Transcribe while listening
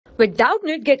With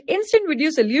Doubtnut, get instant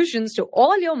video solutions to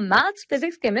all your maths,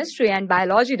 physics, chemistry, and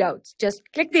biology doubts. Just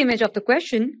click the image of the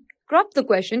question, crop the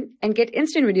question, and get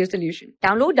instant video solution.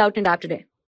 Download Doubtnut app today.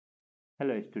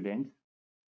 Hello students.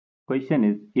 Question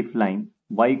is, if line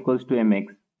y equals to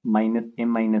mx minus m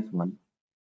minus 1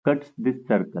 cuts this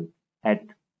circle at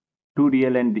two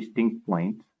real and distinct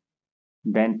points,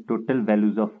 then total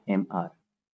values of m are.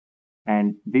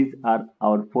 And these are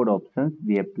our four options.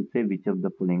 We have to say which of the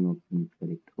following option is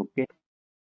correct. Okay.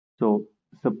 So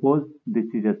suppose this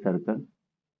is a circle.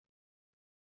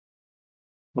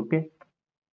 Okay.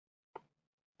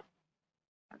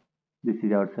 This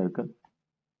is our circle.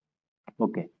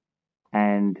 Okay.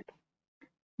 And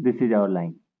this is our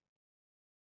line.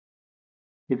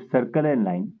 If circle and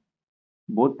line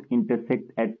both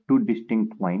intersect at two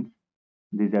distinct points,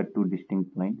 these are two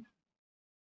distinct points,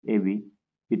 AB,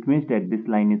 it means that this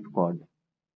line is chord.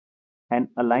 And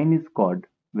a line is chord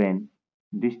when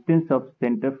distance of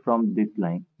center from this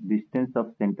line is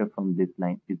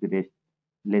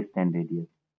less than radius.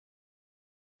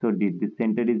 So this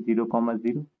center is 0,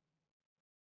 0.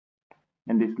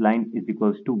 And this line is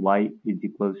equals to y is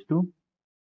equals to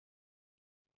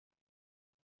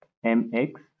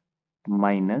mx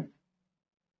minus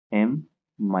m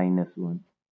minus 1.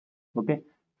 Okay.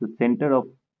 So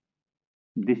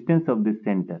distance of this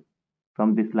center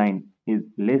from this line is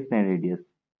less than radius,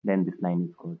 then this line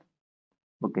is chord.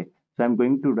 Okay, so I'm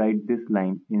going to write this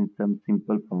line in some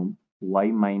simple form: y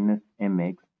minus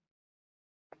mx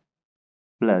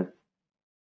plus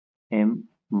m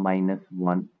minus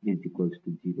 1 is equals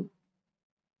to 0.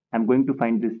 I'm going to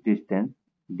find this distance.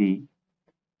 The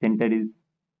center is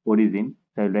origin,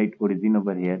 so I'll write origin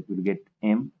over here. We'll get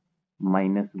m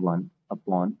minus 1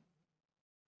 upon,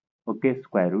 okay,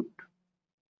 square root,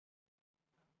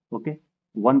 okay,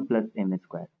 1 plus m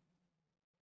square.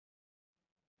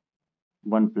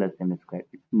 1 plus m square.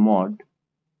 Its mod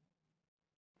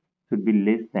should be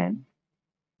less than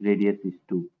radius is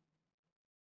 2.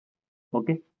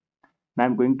 Okay. Now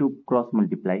I'm going to cross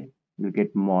multiply. We'll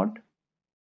get mod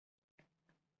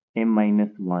m minus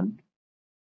 1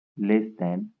 less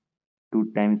than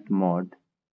 2 times mod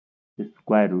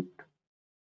square root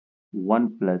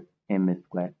 1 plus m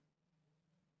square.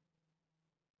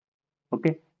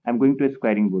 Okay. I'm going to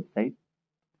squaring both sides.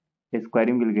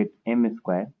 Squaring will get m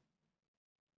square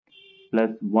plus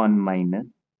 1 minus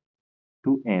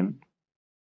 2m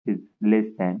is less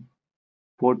than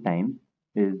 4 times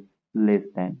is less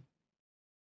than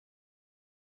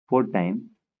 4 times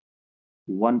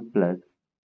 1 plus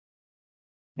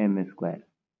m square.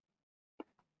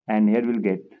 And here we'll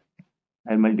get,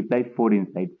 I'll multiply 4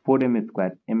 inside. 4m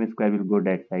square. M square will go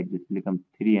that side. This will become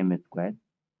 3m square.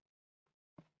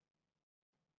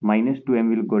 Minus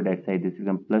 2m will go that side. This will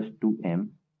become plus 2m.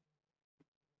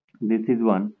 This is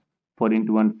 1. 4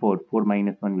 into 1, 4. 4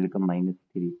 minus 1 will become minus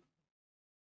 3.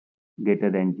 Greater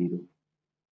than 0.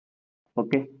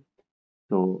 Okay.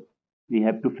 So we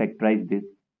have to factorize this.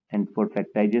 And for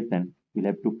factorization, we'll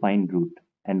have to find root.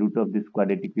 And root of this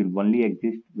quadratic will only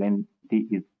exist when d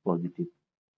is positive.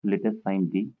 Let us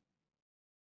find d.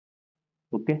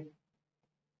 Okay.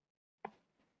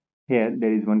 Here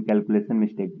there is one calculation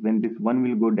mistake. When this 1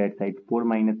 will go that side, 4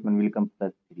 minus 1 will come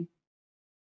plus 3.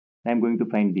 I am going to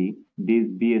find d. D is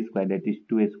b square, that is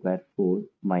 2a square, 4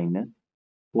 minus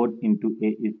 4 into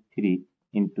a is 3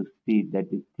 into c, that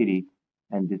is 3,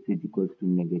 and this is equals to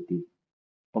negative.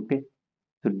 Okay.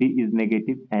 So d is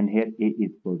negative and here a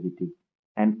is positive.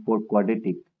 And for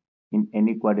quadratic, in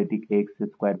any quadratic, ax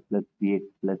square plus bx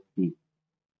plus c,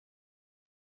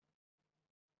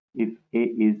 if a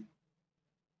is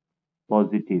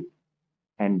positive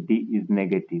and d is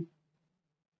negative,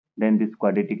 then this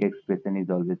quadratic expression is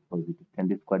always positive. And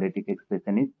this quadratic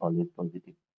expression is always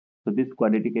positive. So this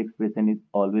quadratic expression is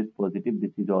always positive.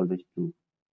 This is always true.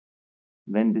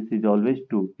 When this is always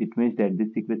true, it means that this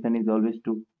equation is always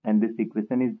true. And this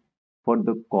equation is for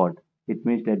the chord. It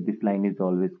means that this line is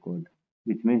always chord.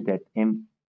 Which means that m,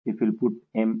 if you put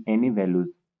m any values,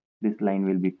 this line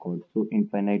will be chord. So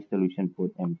infinite solution for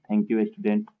m. Thank you,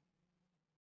 students.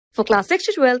 For class 6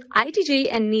 to 12, IIT JEE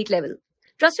and NEET level.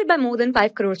 Trusted by more than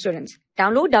 5 crore students.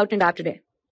 Download Doubtnut app today.